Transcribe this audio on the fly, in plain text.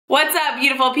What's up,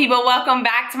 beautiful people? Welcome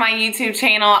back to my YouTube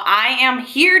channel. I am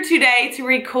here today to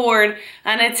record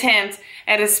an attempt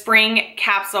at a spring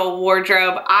capsule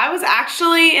wardrobe. I was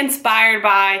actually inspired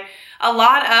by a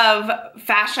lot of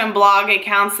fashion blog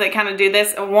accounts that kind of do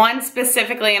this. One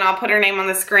specifically, and I'll put her name on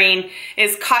the screen,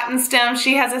 is Cotton Stem.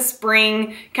 She has a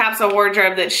spring capsule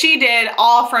wardrobe that she did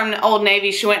all from Old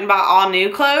Navy. She went and bought all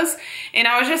new clothes. And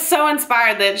I was just so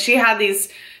inspired that she had these,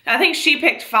 I think she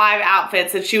picked 5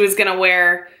 outfits that she was gonna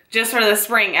wear just for the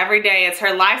spring every day. It's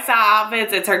her lifestyle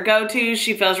outfits, it's her go-to.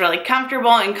 She feels really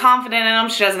comfortable and confident in them.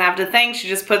 She doesn't have to think, she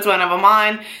just puts one of them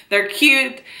on. They're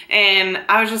cute, and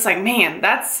I was just like, man,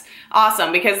 that's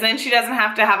awesome, because then she doesn't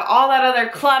have to have all that other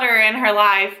clutter in her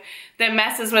life that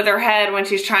messes with her head when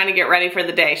she's trying to get ready for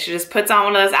the day. She just puts on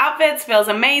one of those outfits, feels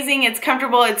amazing, it's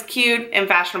comfortable, it's cute, and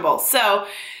fashionable. So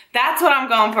that's what I'm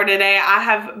going for today. I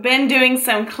have been doing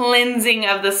some cleansing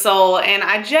of the soul, and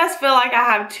I just feel like I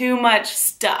have too much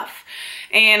stuff.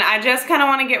 And I just kind of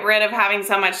want to get rid of having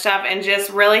so much stuff and just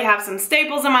really have some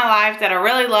staples in my life that I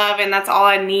really love, and that's all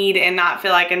I need, and not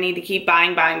feel like I need to keep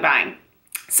buying.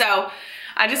 So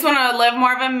I just want to live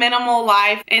more of a minimal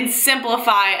life and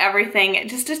simplify everything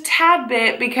just a tad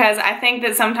bit, because I think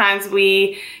that sometimes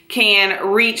we can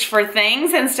reach for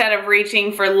things instead of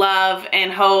reaching for love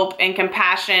and hope and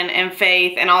compassion and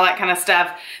faith and all that kind of stuff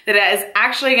that is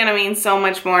actually going to mean so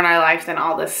much more in our life than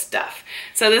all this stuff.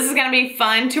 So this is going to be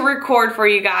fun to record for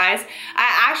you guys.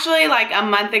 I actually, like a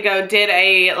month ago, did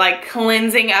a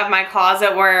cleansing of my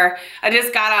closet where I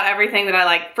just got out everything that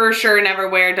I for sure never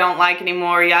wear, don't like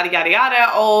anymore, yada yada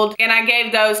yada, old, and I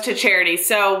gave those to charity.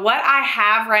 So what I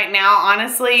have right now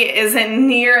honestly isn't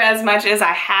near as much as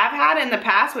I have had in the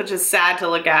past, which is sad to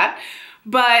look at,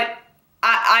 but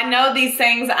I know these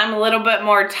things I'm a little bit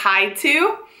more tied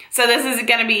to, so this is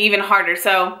going to be even harder.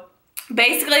 So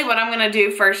basically what I'm going to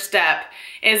do first step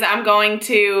is I'm going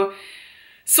to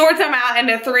sort them out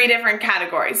into 3 different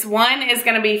categories. 1 is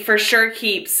going to be for sure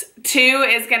keeps. 2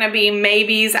 is going to be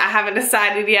maybes. I haven't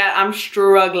decided yet. I'm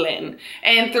struggling.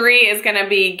 And 3 is going to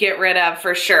be get rid of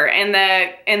for sure. And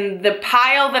the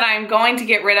pile that I'm going to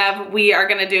get rid of, we are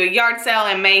going to do a yard sale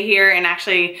in May here and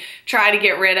actually try to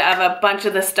get rid of a bunch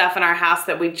of the stuff in our house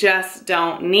that we just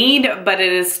don't need, but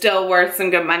it is still worth some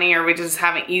good money, or we just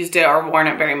haven't used it or worn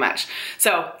it very much.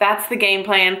 So that's the game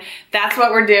plan. That's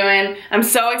what we're doing. I'm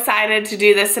so excited to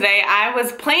do this today. I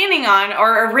was planning on,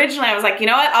 or originally I was like, you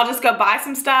know what, I'll just go buy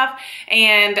some stuff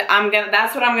and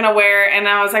that's what I'm gonna wear. And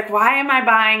I was like, why am I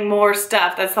buying more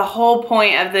stuff? That's the whole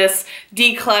point of this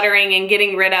decluttering and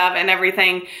getting rid of and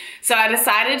everything. So I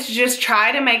decided to just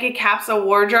try to make a capsule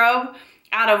wardrobe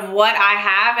out of what I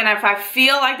have, and if I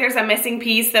feel like there's a missing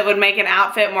piece that would make an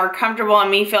outfit more comfortable and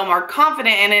me feel more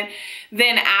confident in it,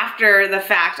 then after the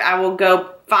fact I will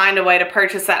go find a way to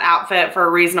purchase that outfit for a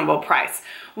reasonable price.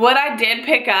 What I did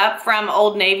pick up from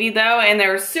Old Navy though, and they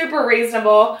were super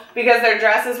reasonable because their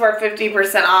dresses were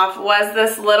 50% off, was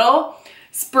this little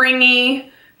springy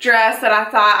dress that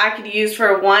I thought I could use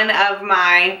for one of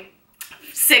my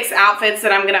 6 outfits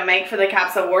that I'm gonna make for the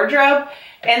capsule wardrobe.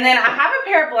 And then I have a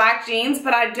pair of black jeans,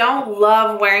 but I don't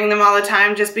love wearing them all the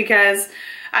time just because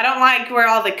I don't like where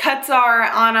all the cuts are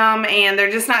on them, and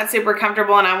they're just not super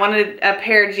comfortable, and I wanted a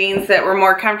pair of jeans that were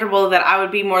more comfortable that I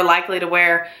would be more likely to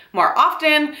wear more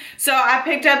often. So I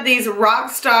picked up these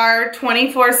Rockstar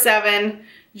 24/7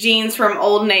 jeans from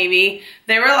Old Navy.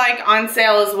 They were on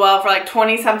sale as well for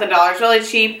 $20-something, really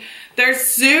cheap. They're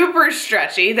super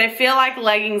stretchy. They feel like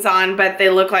leggings on, but they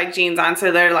look like jeans on,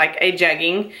 so they're like a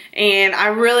jegging. And I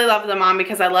really love them on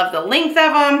because I love the length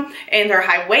of them, and they're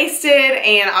high-waisted,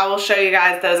 and I will show you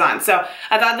guys those on. So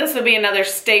I thought this would be another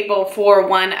staple for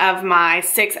one of my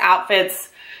 6 outfits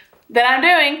that I'm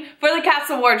doing for the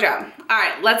capsule wardrobe. All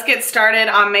right, let's get started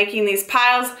on making these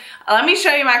piles. Let me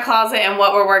show you my closet and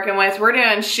what we're working with. We're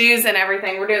doing shoes and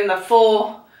everything. We're doing the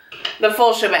full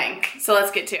shebang. So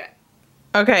let's get to it.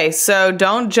 Okay, so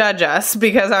don't judge us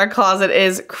because our closet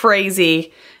is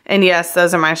crazy. And yes,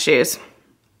 those are my shoes.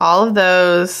 All of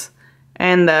those,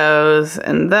 and those,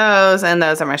 and those, and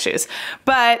those are my shoes.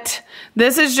 But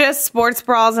this is just sports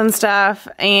bras and stuff,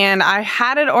 and I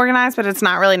had it organized, but it's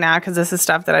not really now because this is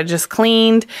stuff that I just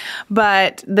cleaned.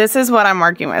 But this is what I'm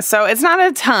working with. So it's not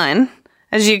a ton,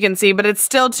 as you can see, but it's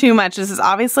still too much. This is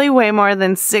obviously way more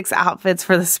than 6 outfits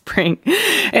for the spring.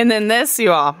 And then this,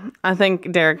 you all, I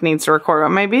think Derek needs to record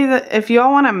one. Maybe if you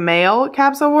all want a male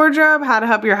capsule wardrobe, how to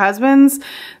help your husbands,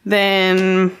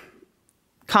 then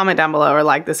comment down below or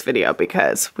like this video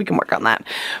because we can work on that.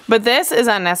 But this is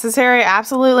unnecessary,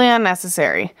 absolutely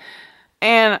unnecessary.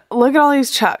 And look at all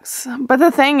these chucks. But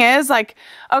the thing is,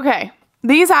 okay,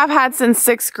 these I've had since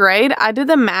 6th grade. I did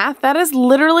the math. That is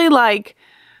literally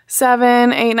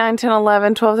 7, 8, 9, 10,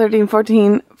 11, 12, 13,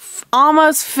 14,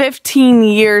 almost 15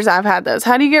 years I've had those.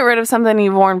 How do you get rid of something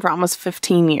you've worn for almost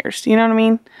 15 years? You know what I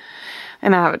mean?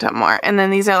 And I have a ton more. And then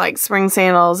these are like spring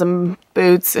sandals and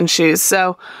boots and shoes.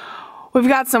 So we've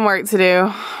got some work to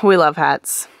do. We love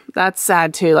hats. That's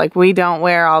sad too. Like we don't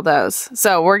wear all those.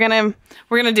 So we're gonna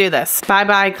do this.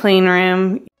 Bye-bye clean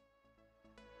room.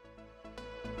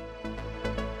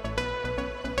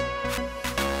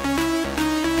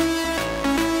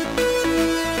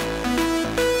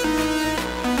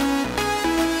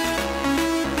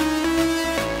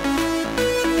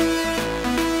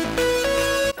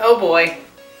 Oh boy.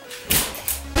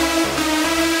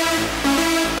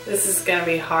 This is gonna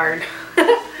be hard.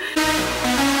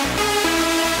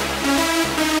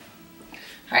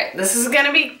 Alright, this is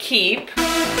gonna be keep.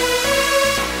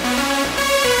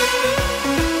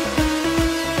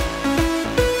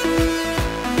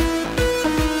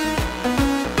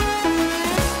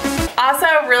 Also,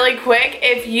 really quick,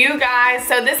 if you guys,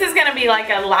 so this is gonna be like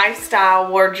a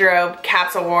lifestyle wardrobe,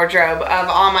 capsule wardrobe of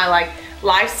all my like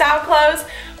lifestyle clothes.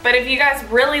 But if you guys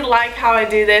really like how I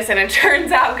do this and it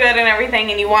turns out good and everything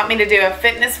and you want me to do a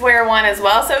fitness wear one as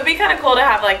well, so it'd be kind of cool to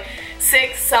have like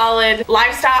 6 solid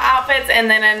lifestyle outfits and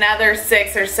then another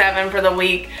 6 or 7 for the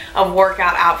week of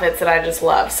workout outfits that I just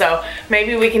love. So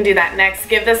maybe we can do that next.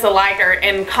 Give this a like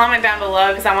and comment down below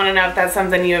because I want to know if that's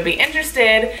something you would be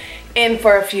interested in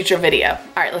for a future video.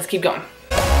 All right, let's keep going.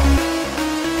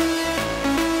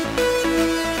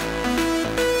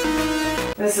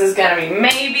 This is gonna be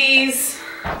maybes.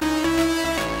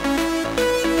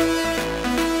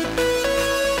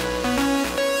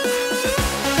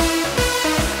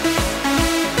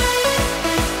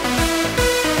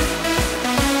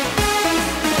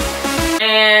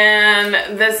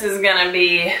 And this is gonna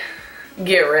be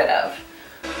get rid of.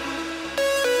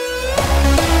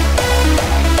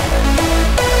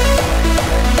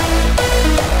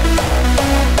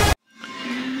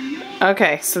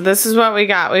 Okay, so this is what we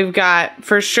got. We've got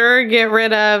for sure get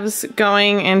rid ofs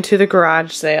going into the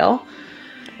garage sale.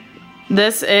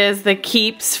 This is the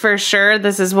keeps for sure.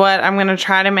 This is what I'm gonna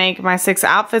try to make my 6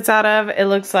 outfits out of. It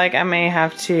looks like I may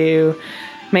have to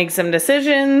make some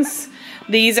decisions.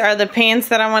 These are the pants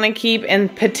that I want to keep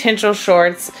and potential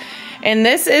shorts. And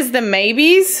this is the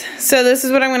maybes. So this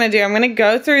is what I'm gonna do. I'm gonna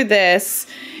go through this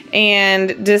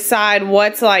and decide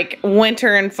what's like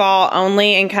winter and fall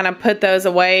only and kind of put those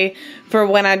away for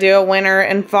when I do a winter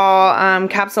and fall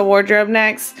capsule wardrobe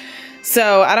next.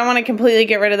 So I don't want to completely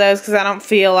get rid of those because I don't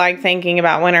feel like thinking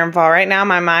about winter and fall. Right now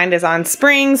my mind is on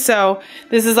spring, so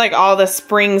this is like all the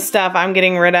spring stuff I'm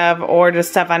getting rid of or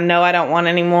just stuff I know I don't want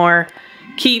anymore.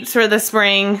 Keeps for the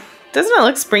spring. Doesn't it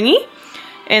look springy?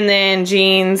 And then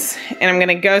jeans, and I'm going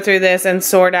to go through this and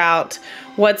sort out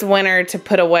what's winter to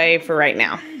put away for right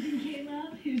now.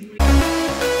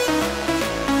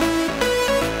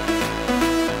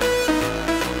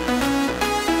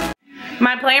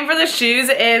 My plan for the shoes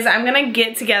is I'm gonna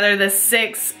get together the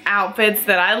 6 outfits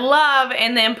that I love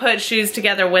and then put shoes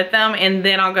together with them, and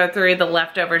then I'll go through the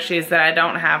leftover shoes that I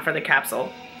don't have for the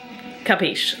capsule.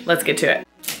 Capiche? Let's get to it.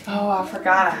 Oh, I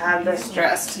forgot I had this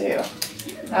dress too.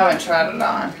 I haven't tried it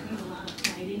on.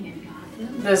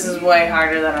 This is way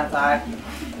harder than I thought.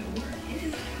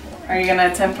 Are you gonna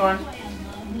attempt one?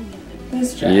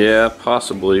 This dress? Yeah,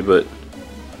 possibly, but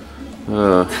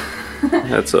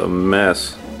that's a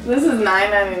mess. This is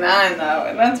 $9.99 though,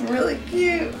 and that's really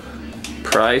cute.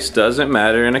 Price doesn't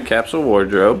matter in a capsule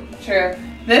wardrobe. True.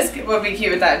 This would be cute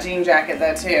with that jean jacket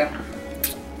though too.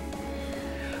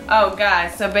 Oh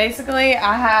guys, so basically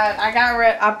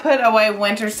I put away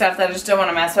winter stuff that I just don't want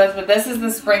to mess with, but this is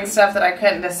the spring stuff that I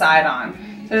couldn't decide on.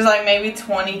 There's like maybe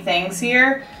 20 things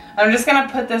here. I'm just gonna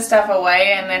put this stuff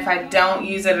away, and if I don't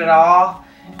use it at all,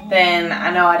 then I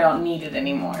know I don't need it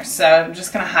anymore. So I'm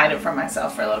just gonna hide it from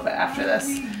myself for a little bit after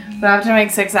this. But I have to make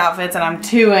 6 outfits and I'm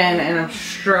 2 in and I'm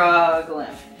struggling.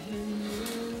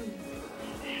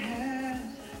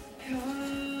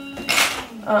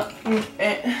 I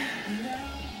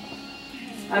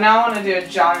know I want to do a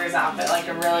jogger's outfit, like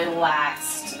a really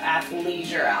laxed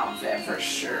athleisure outfit for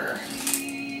sure.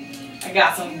 I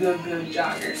got some good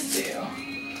joggers too.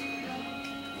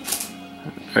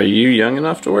 Are you young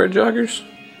enough to wear joggers?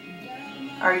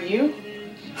 Are you?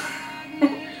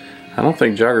 I don't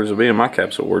think joggers will be in my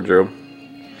capsule wardrobe.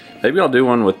 Maybe I'll do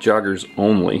one with joggers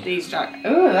only. These joggers.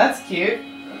 Ooh, that's cute.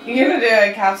 You're gonna do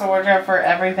a capsule wardrobe for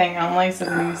everything only, so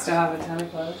then you still have a ton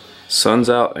of clothes. Sun's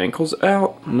out, ankles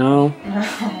out? No.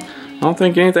 I don't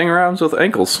think anything rhymes with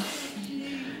ankles.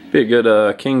 Be a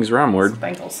good King's rhyme word.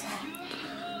 Spankles.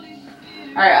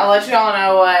 Alright, I'll let you all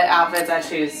know what outfits I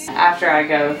choose after I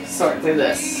go sort through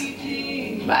this.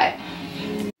 Bye.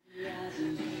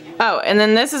 Oh, and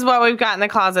then this is what we've got in the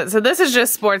closet. So this is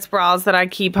just sports bras that I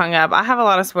keep hung up. I have a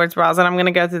lot of sports bras, and I'm going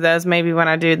to go through those maybe when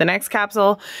I do the next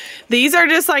capsule. These are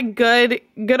just like good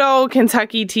old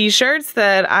Kentucky t-shirts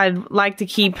that I'd like to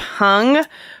keep hung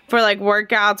for like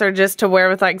workouts or just to wear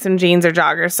with like some jeans or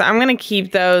joggers. So I'm going to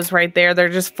keep those right there. They're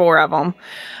just 4 of them.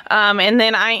 And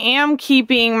then I am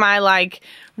keeping my like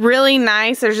really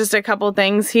nice, there's just a couple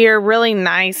things here, really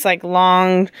nice like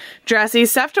long dressy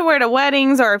stuff to wear to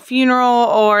weddings or a funeral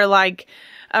or like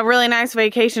a really nice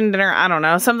vacation dinner, I don't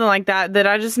know, something like that, that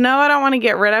I just know I don't want to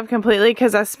get rid of completely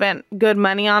because I spent good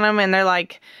money on them and they're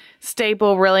like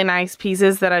staple really nice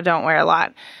pieces that I don't wear a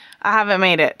lot. I haven't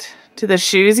made it to the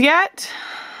shoes yet.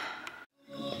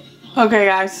 Okay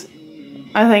guys,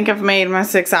 I think I've made my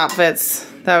 6 outfits.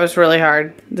 That was really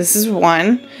hard. This is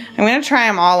 1. I'm going to try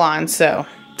them all on, so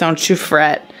don't you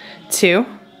fret. 2,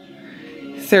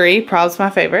 3, probably my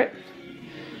favorite.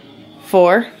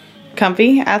 4,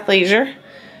 comfy, athleisure.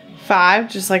 5,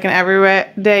 just like an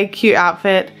everyday cute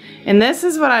outfit. And this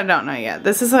is what I don't know yet.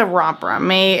 This is a romper.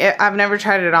 I've never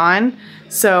tried it on,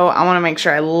 so I want to make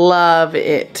sure I love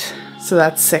it. So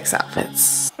that's 6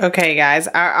 outfits. Okay guys,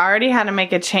 I already had to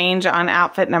make a change on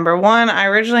outfit number 1. I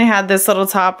originally had this little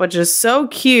top, which is so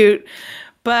cute,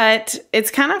 but it's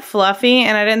kind of fluffy,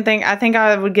 and I think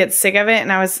I would get sick of it,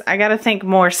 and I gotta think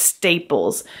more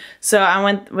staples. So I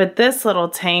went with this little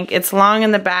tank. It's long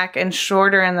in the back and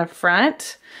shorter in the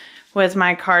front with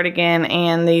my cardigan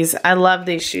and these. I love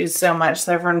these shoes so much.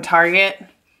 They're from Target,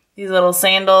 these little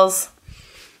sandals.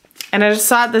 And I just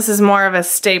thought this is more of a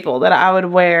staple that I would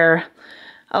wear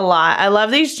a lot. I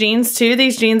love these jeans too.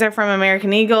 These jeans are from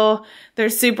American Eagle. They're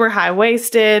super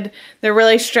high-waisted. They're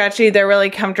really stretchy. They're really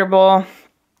comfortable.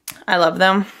 I love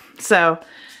them. So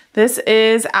this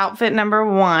is outfit number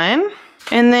 1.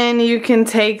 And then you can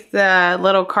take the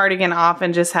little cardigan off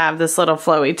and just have this little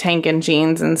flowy tank and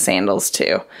jeans and sandals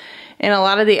too. And a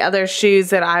lot of the other shoes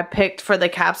that I picked for the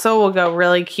capsule will go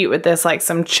really cute with this, like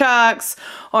some Chucks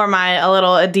or my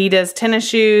little Adidas tennis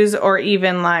shoes, or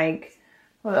even like,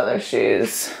 what other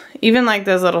shoes? Even like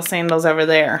those little sandals over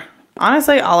there.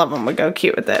 Honestly, all of them would go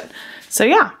cute with it. So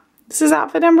yeah, this is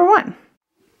outfit number 1.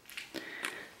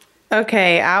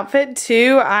 Okay, outfit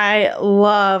 2, I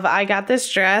love. I got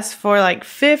this dress for like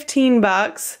 15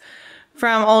 bucks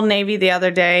from Old Navy the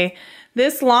other day.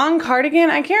 This long cardigan,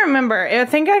 I can't remember. I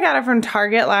think I got it from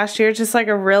Target last year. It's just like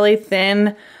a really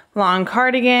thin, long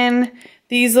cardigan.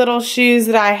 These little shoes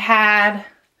that I had,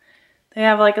 they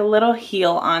have like a little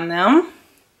heel on them.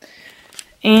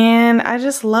 And I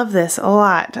just love this a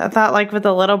lot. I thought like with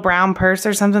a little brown purse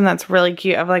or something, that's really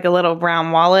cute. I have like a little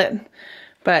brown wallet,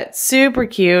 but super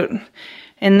cute.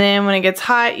 And then when it gets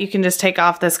hot, you can just take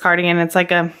off this cardigan. It's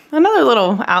like another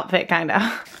little outfit kind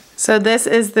of. So this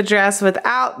is the dress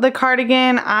without the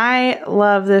cardigan. I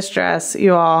love this dress,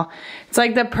 you all. It's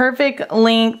like the perfect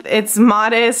length. It's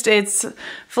modest. It's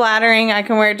flattering. I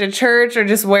can wear it to church or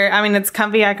just wear, I mean, it's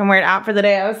comfy. I can wear it out for the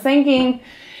day. I was thinking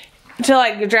to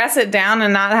like dress it down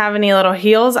and not have any little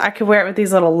heels, I could wear it with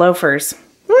these little loafers.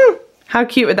 How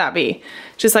cute would that be?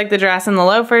 Just like the dress and the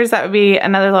loafers, that would be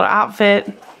another little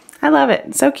outfit. I love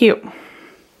it. So cute.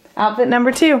 Outfit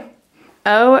number 2.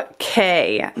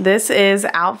 Okay, this is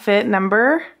outfit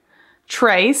number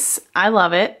Trace. I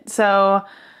love it. So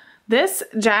this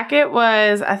jacket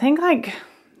was, I think, like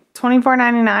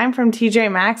 $24.99 from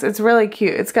TJ Maxx. It's really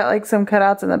cute. It's got like some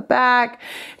cutouts in the back.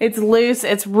 It's loose.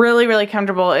 It's really, really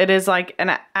comfortable. It is like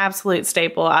an absolute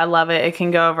staple. I love it. It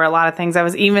can go over a lot of things. I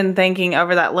was even thinking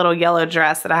over that little yellow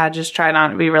dress that I had just tried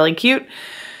on. It'd be really cute.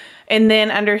 And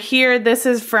then under here, this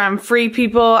is from Free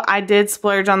People. I did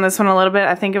splurge on this one a little bit.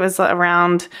 I think it was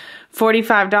around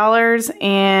 $45,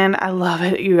 and I love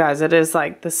it, you guys. It is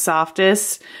like the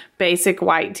softest basic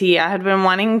white tee. I had been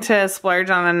wanting to splurge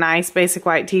on a nice basic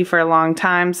white tee for a long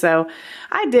time, so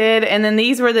I did. And then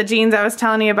these were the jeans I was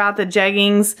telling you about, the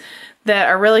jeggings that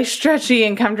are really stretchy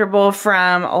and comfortable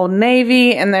from Old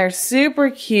Navy, and they're super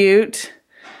cute.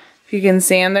 If you can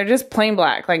see them, they're just plain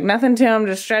black, like nothing to them,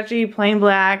 just stretchy, plain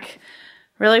black.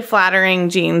 Really flattering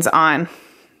jeans on,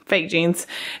 fake jeans.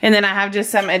 And then I have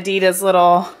just some Adidas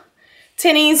little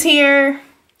tennies here.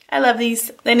 I love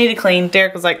these. They need to clean.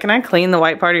 Derek was like, can I clean the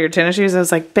white part of your tennis shoes? I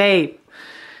was like, babe,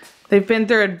 they've been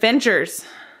through adventures.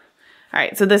 All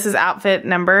right, so this is outfit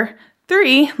number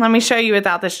 3. Let me show you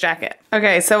without this jacket.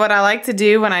 Okay, so what I like to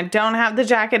do when I don't have the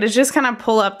jacket is just kind of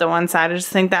pull up the one side. I just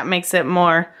think that makes it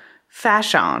more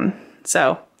fashion.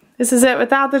 So this is it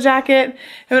without the jacket.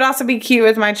 It would also be cute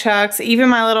with my Chucks. Even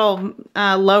my little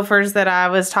loafers that I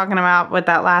was talking about with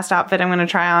that last outfit I'm going to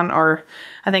try on, or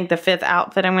I think the 5th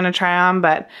outfit I'm going to try on.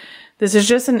 But this is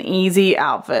just an easy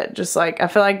outfit. Just like, I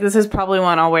feel like this is probably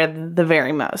one I'll wear the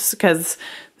very most because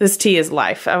this tee is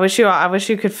life. I wish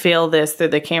you could feel this through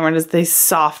the camera. It is the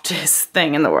softest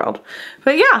thing in the world.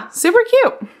 But yeah, super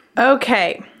cute.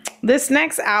 Okay, this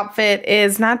next outfit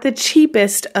is not the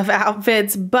cheapest of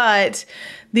outfits, but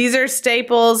these are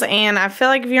staples, and I feel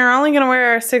like if you're only gonna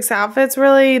wear 6 outfits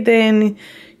really, then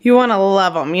you want to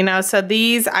love them, you know. So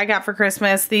these I got for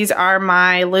Christmas. These are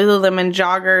my Lululemon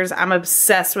joggers. I'm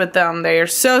obsessed with them. They are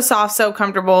so soft, so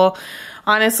comfortable.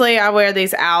 Honestly, I wear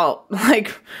these out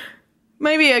like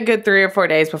maybe a good 3 or 4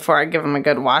 days before I give them a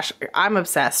good wash. I'm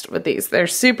obsessed with these. They're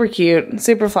super cute,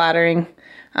 super flattering.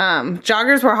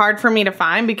 Joggers were hard for me to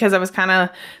find because I was kind of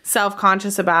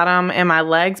self-conscious about them and my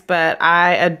legs, but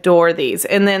I adore these.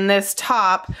 And then this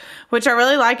top, which I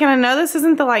really like, and I know this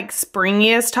isn't the like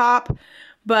springiest top,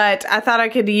 but I thought I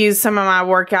could use some of my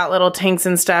workout little tanks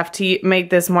and stuff to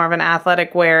make this more of an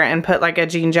athletic wear and put like a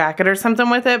jean jacket or something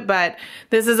with it. But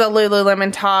this is a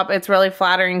Lululemon top. It's really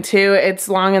flattering too. It's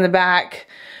long in the back,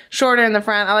 shorter in the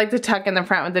front. I like to tuck in the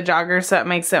front with the joggers so it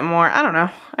makes it more, I don't know.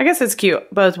 I guess it's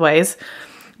cute both ways.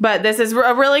 But this is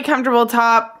a really comfortable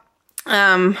top.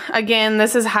 Again,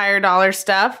 this is higher dollar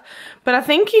stuff. But I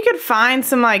think you could find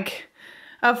some like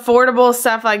affordable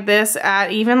stuff like this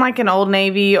at even like an Old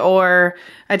Navy or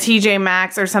a TJ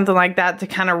Maxx or something like that to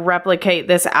kind of replicate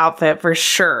this outfit for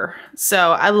sure.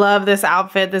 So I love this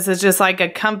outfit. This is just like a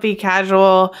comfy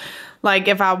casual, like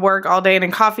if I work all day in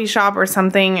a coffee shop or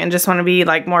something and just want to be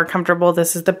like more comfortable,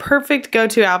 this is the perfect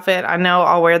go-to outfit. I know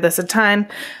I'll wear this a ton.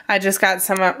 I just got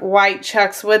some white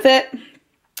chucks with it.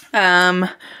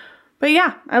 But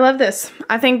yeah, I love this.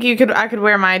 I think I could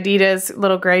wear my Adidas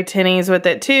little gray tinnies with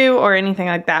it too, or anything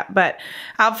like that. But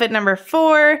outfit number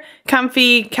 4,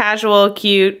 comfy, casual,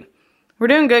 cute. We're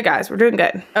doing good, guys. We're doing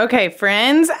good. Okay,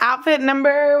 friends, outfit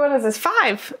number, what is this,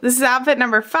 5. This is outfit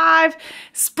number 5,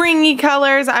 springy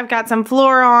colors. I've got some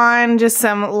floral on, just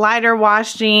some lighter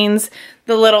wash jeans,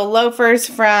 the little loafers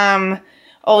from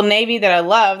Old Navy that I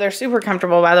love. They're super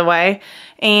comfortable, by the way.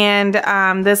 And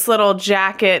this little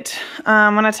jacket,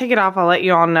 when I take it off, I'll let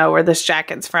you all know where this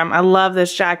jacket's from. I love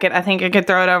this jacket. I think I could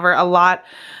throw it over a lot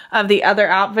of the other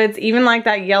outfits, even like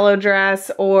that yellow dress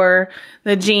or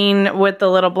the jean with the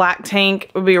little black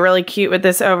tank would be really cute with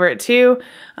this over it too.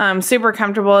 Super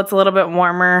comfortable. It's a little bit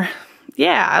warmer.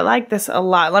 Yeah, I like this a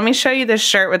lot. Let me show you this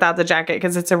shirt without the jacket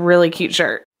because it's a really cute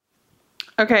shirt.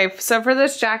 Okay, so for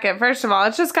this jacket, first of all,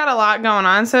 it's just got a lot going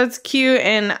on, so it's cute,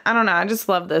 and I don't know, I just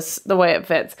love this, the way it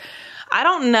fits. I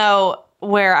don't know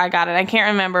where I got it, I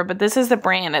can't remember, but this is the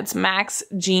brand. It's Max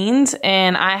Jeans,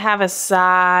 and I have a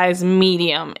size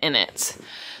medium in it,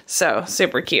 so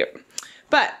super cute.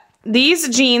 But these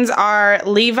jeans are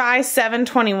Levi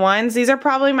 721s. These are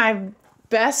probably my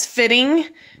best fitting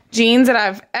jeans that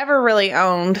I've ever really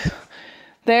owned.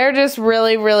 They're just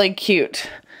really, really cute.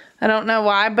 I don't know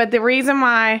why, but the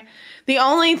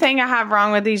only thing I have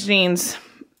wrong with these jeans,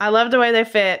 I love the way they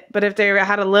fit, but if they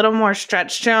had a little more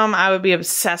stretch to them, I would be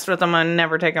obsessed with them and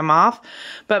never take them off.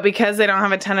 But because they don't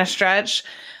have a ton of stretch,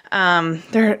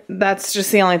 that's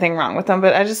just the only thing wrong with them.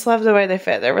 But I just love the way they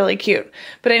fit. They're really cute.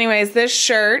 But anyways, this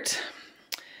shirt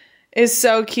is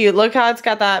so cute. Look how it's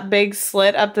got that big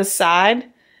slit up the side,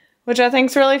 which I think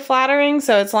is really flattering.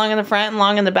 So it's long in the front and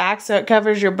long in the back, so it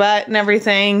covers your butt and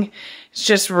everything. It's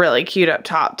just really cute up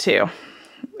top too.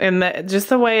 And just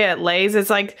the way it lays, it's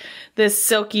like this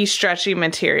silky, stretchy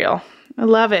material. I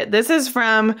love it. This is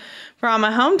from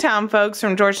my hometown folks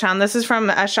from Georgetown. This is from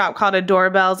a shop called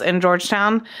Adorables in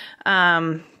Georgetown.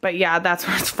 But yeah, that's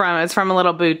where it's from. It's from a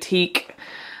little boutique.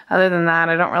 Other than that,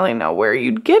 I don't really know where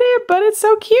you'd get it, but it's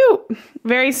so cute.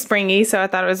 Very springy, so I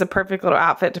thought it was a perfect little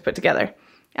outfit to put together.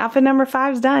 Outfit number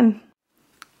 5 is done.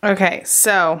 Okay,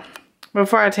 so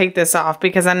before I take this off,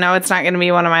 because I know it's not going to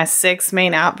be one of my 6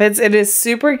 main outfits, it is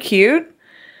super cute.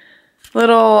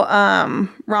 Little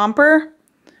romper.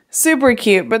 Super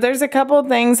cute, but there's a couple of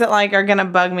things that like are going to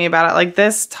bug me about it. Like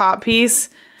this top piece,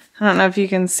 I don't know if you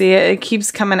can see it. It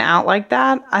keeps coming out like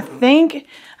that. I think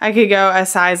I could go a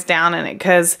size down in it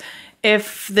because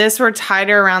if this were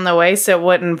tighter around the waist, it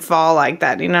wouldn't fall like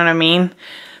that. You know what I mean?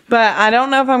 But I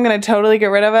don't know if I'm going to totally get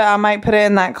rid of it. I might put it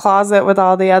in that closet with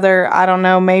all the other, I don't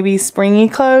know, maybe springy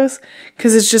clothes.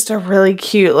 Because it's just a really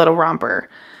cute little romper.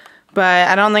 But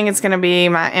I don't think it's going to be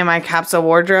in my capsule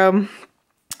wardrobe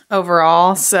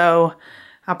overall. So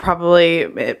I'll probably,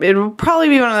 it will probably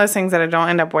be one of those things that I don't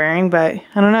end up wearing. But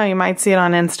I don't know, you might see it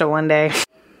on Insta one day.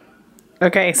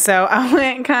 Okay, so I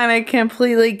went kind of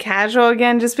completely casual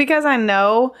again. Just because I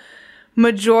know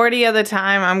majority of the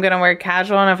time I'm gonna wear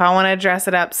casual, and if I want to dress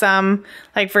it up some,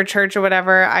 like for church or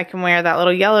whatever, I can wear that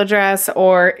little yellow dress,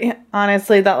 or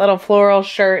honestly that little floral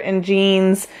shirt and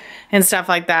jeans and stuff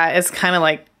like that is kind of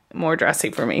like more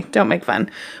dressy for me. Don't make fun.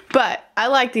 But I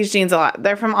like these jeans a lot.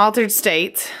 They're from Altered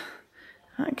State.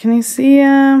 Can you see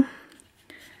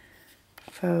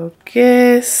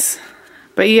focus?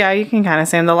 But yeah, you can kind of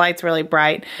see them. The light's really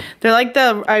bright. They're like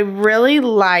a really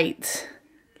light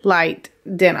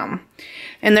denim.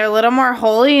 And they're a little more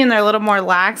holy, and they're a little more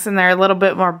lax, and they're a little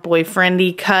bit more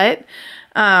boyfriendy cut.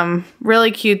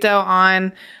 Really cute though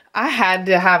on. I had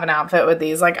to have an outfit with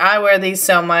these. Like, I wear these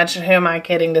so much. Who am I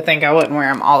kidding to think I wouldn't wear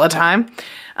them all the time?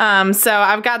 So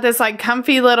I've got this like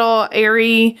comfy little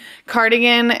airy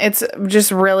cardigan. It's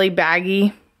just really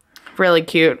baggy. Really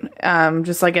cute.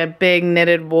 Just like a big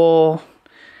knitted wool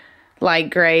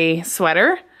light gray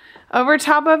sweater over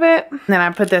top of it. Then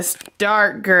I put this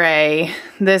dark gray.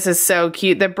 This is so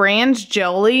cute. The brand's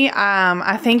Jolie.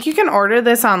 I think you can order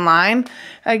this online.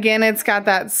 Again, it's got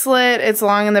that slit. It's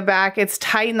long in the back. It's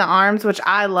tight in the arms, which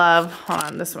I love. Hold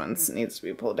on, this one needs to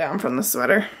be pulled down from the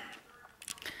sweater.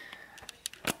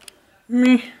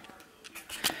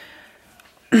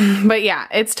 But yeah,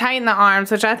 it's tight in the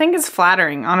arms, which I think is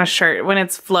flattering on a shirt. When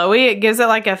it's flowy, it gives it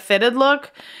like a fitted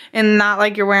look, and not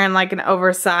like you're wearing like an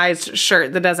oversized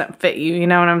shirt that doesn't fit you. You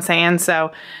know what I'm saying?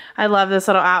 So I love this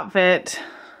little outfit.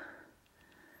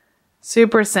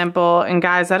 Super simple. And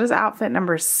guys, that is outfit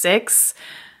number 6.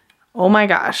 Oh my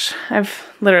gosh.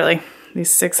 I've literally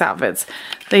these 6 outfits.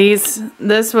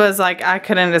 This was like, I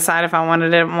couldn't decide if I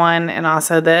wanted it one, and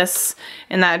also this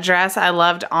and that dress I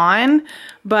loved on.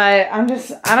 But I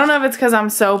don't know if it's because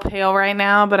I'm so pale right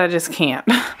now, but I just can't.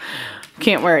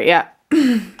 Can't wear it yet.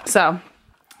 So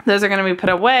those are going to be put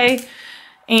away,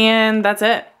 and that's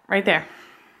it right there.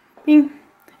 Bing.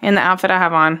 And the outfit I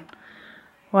have on.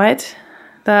 What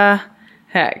the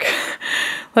heck?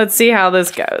 Let's see how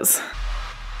this goes.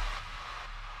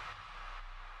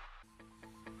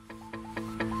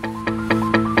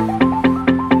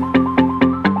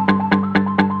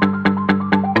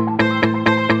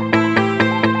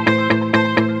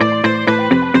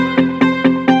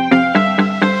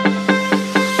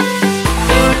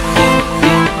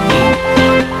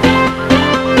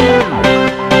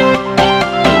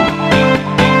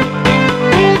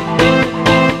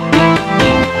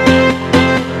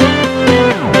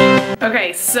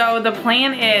 So the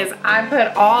plan is I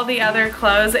put all the other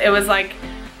clothes, it was like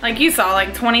you saw,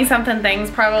 like 20 something things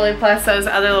probably, plus those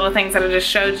other little things that I just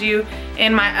showed you,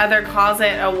 in my other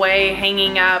closet away,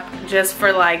 hanging up just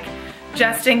for like,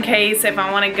 just in case if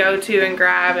I want to go to and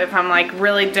grab, if I'm like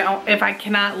if I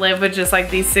cannot live with just like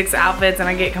these 6 outfits and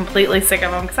I get completely sick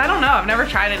of them, because I don't know, I've never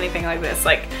tried anything like this.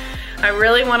 Like, I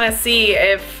really want to see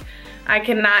if I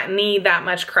cannot need that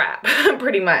much crap,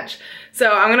 pretty much. So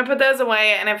I'm gonna put those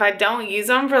away, and if I don't use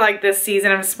them for like this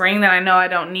season of spring, then I know I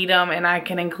don't need them, and I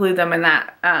can include them in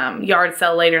that yard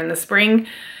sale later in the spring.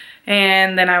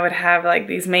 And then I would have like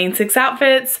these main 6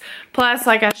 outfits. Plus,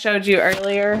 like I showed you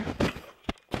earlier,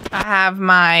 I have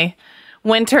my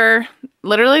winter,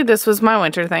 literally this was my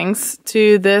winter things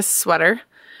to this sweater.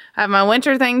 I have my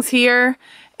winter things here,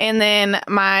 and then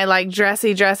my like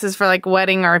dressy dresses for like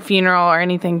wedding or a funeral or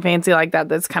anything fancy like that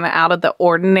that's kind of out of the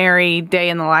ordinary day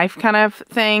in the life kind of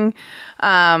thing.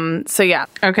 So yeah.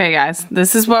 Okay guys,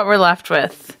 this is what we're left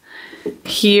with.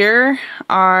 Here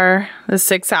are the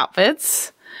 6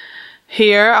 outfits.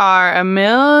 Here are a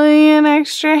million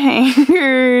extra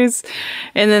hangers.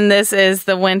 And then this is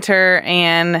the winter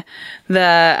and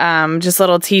the just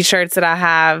little t-shirts that I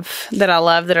have that I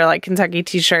love that are like Kentucky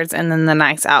t-shirts, and then the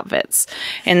nice outfits.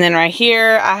 And then right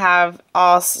here I have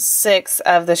all 6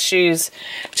 of the shoes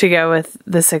to go with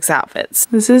the 6 outfits.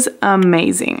 This is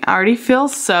amazing. I already feel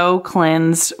so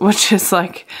cleansed, which is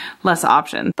like less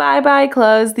options. Bye-bye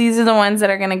clothes. These are the ones that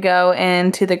are gonna go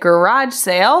into the garage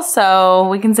sale, so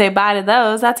we can say bye to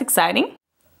those. That's exciting.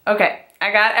 Okay,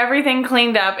 I got everything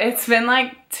cleaned up. It's been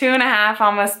like 2.5,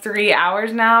 almost 3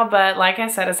 hours now, but like I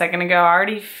said a second ago, I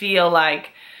already feel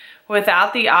like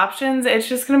without the options, it's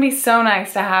just gonna be so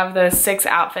nice to have those 6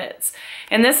 outfits.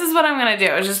 And this is what I'm gonna do.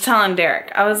 I was just telling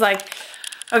Derek, I was like,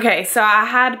 okay, so I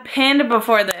had pinned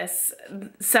before this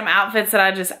some outfits that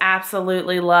I just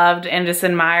absolutely loved and just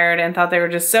admired and thought they were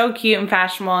just so cute and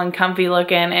fashionable and comfy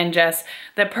looking and just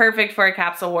the perfect for a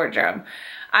capsule wardrobe.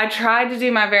 I tried to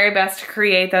do my very best to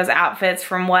create those outfits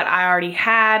from what I already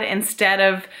had instead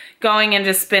of going and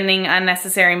just spending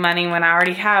unnecessary money when I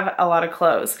already have a lot of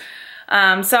clothes.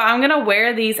 So I'm gonna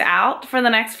wear these out for the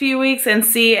next few weeks and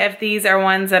see if these are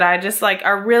ones that I just like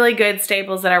are really good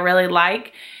staples that I really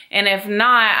like. And if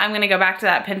not, I'm gonna go back to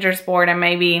that Pinterest board and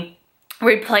maybe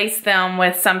replace them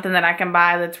with something that I can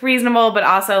buy that's reasonable, but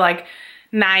also like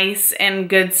nice and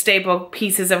good staple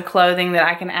pieces of clothing that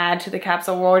I can add to the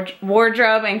capsule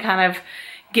wardrobe and kind of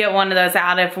get one of those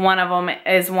out if one of them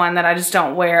is one that I just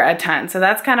don't wear a ton. So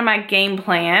that's kind of my game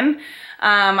plan.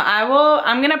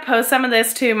 I'm gonna post some of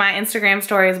this to my Instagram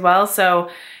story as well, so,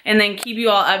 and then keep you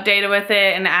all updated with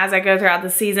it and as I go throughout the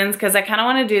seasons, because I kind of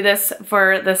want to do this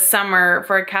for the summer,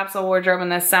 for a capsule wardrobe in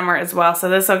the summer as well. So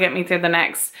this will get me through the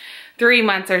next 3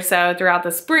 months or so throughout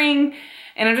the spring.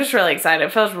 And I'm just really excited.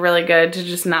 It feels really good to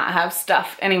just not have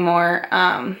stuff anymore.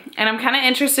 And I'm kind of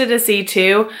interested to see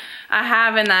too. I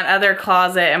have in that other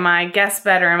closet in my guest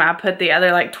bedroom, I put the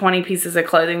other like 20 pieces of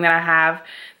clothing that I have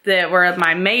that were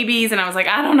my maybes. And I was like,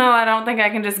 I don't know. I don't think I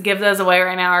can just give those away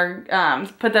right now or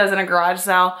put those in a garage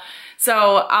sale.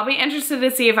 So I'll be interested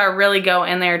to see if I really go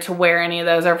in there to wear any of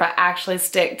those or if I actually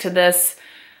stick to this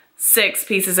 6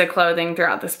 pieces of clothing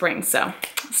throughout the spring. So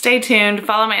stay tuned.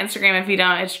 Follow my Instagram if you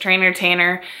don't. It's Trainer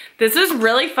Tanner. This was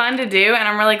really fun to do and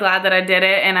I'm really glad that I did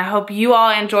it and I hope you all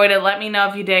enjoyed it. Let me know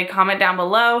if you did. Comment down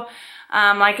below.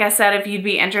 Like I said, if you'd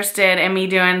be interested in me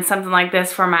doing something like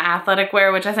this for my athletic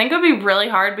wear, which I think would be really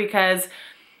hard because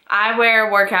I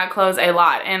wear workout clothes a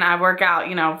lot and I work out,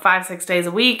 you know, 5-6 days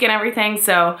a week and everything.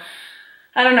 So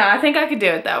I don't know. I think I could do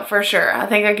it though, for sure. I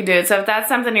think I could do it. So if that's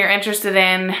something you're interested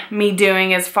in me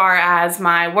doing as far as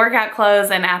my workout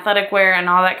clothes and athletic wear and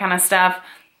all that kind of stuff,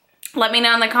 let me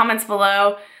know in the comments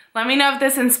below. Let me know if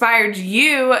this inspired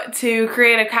you to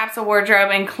create a capsule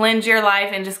wardrobe and cleanse your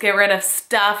life and just get rid of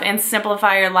stuff and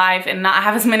simplify your life and not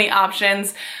have as many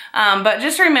options. But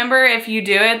just remember, if you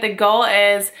do it, the goal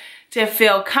is to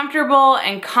feel comfortable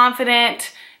and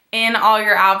confident in all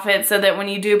your outfits so that when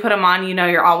you do put them on, you know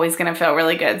you're always gonna feel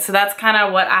really good. So that's kind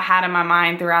of what I had in my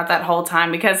mind throughout that whole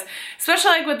time, because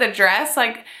especially like with the dress,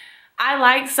 like I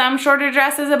like some shorter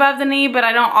dresses above the knee, but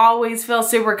I don't always feel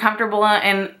super comfortable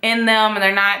in them, and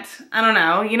they're not, I don't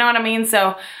know, you know what I mean?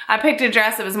 So I picked a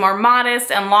dress that was more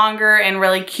modest and longer and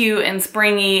really cute and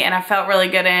springy, and I felt really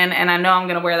good in, and I know I'm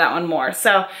gonna wear that one more.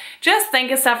 So just think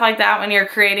of stuff like that when you're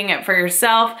creating it for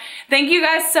yourself. Thank you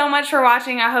guys so much for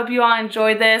watching. I hope you all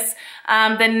enjoyed this.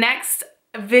 The next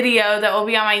video that will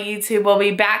be on my YouTube will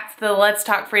be back to the Let's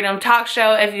Talk Freedom talk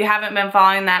show. If you haven't been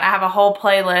following that, I have a whole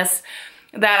playlist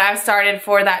that I've started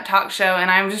for that talk show,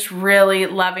 and I'm just really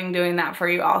loving doing that for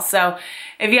you all. So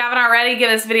if you haven't already, give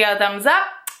this video a thumbs up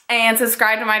and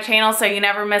subscribe to my channel so you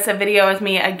never miss a video with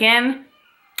me again.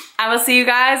 I will see you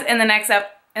guys in the next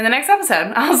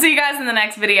episode. I'll see you guys in the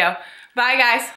next video. Bye guys.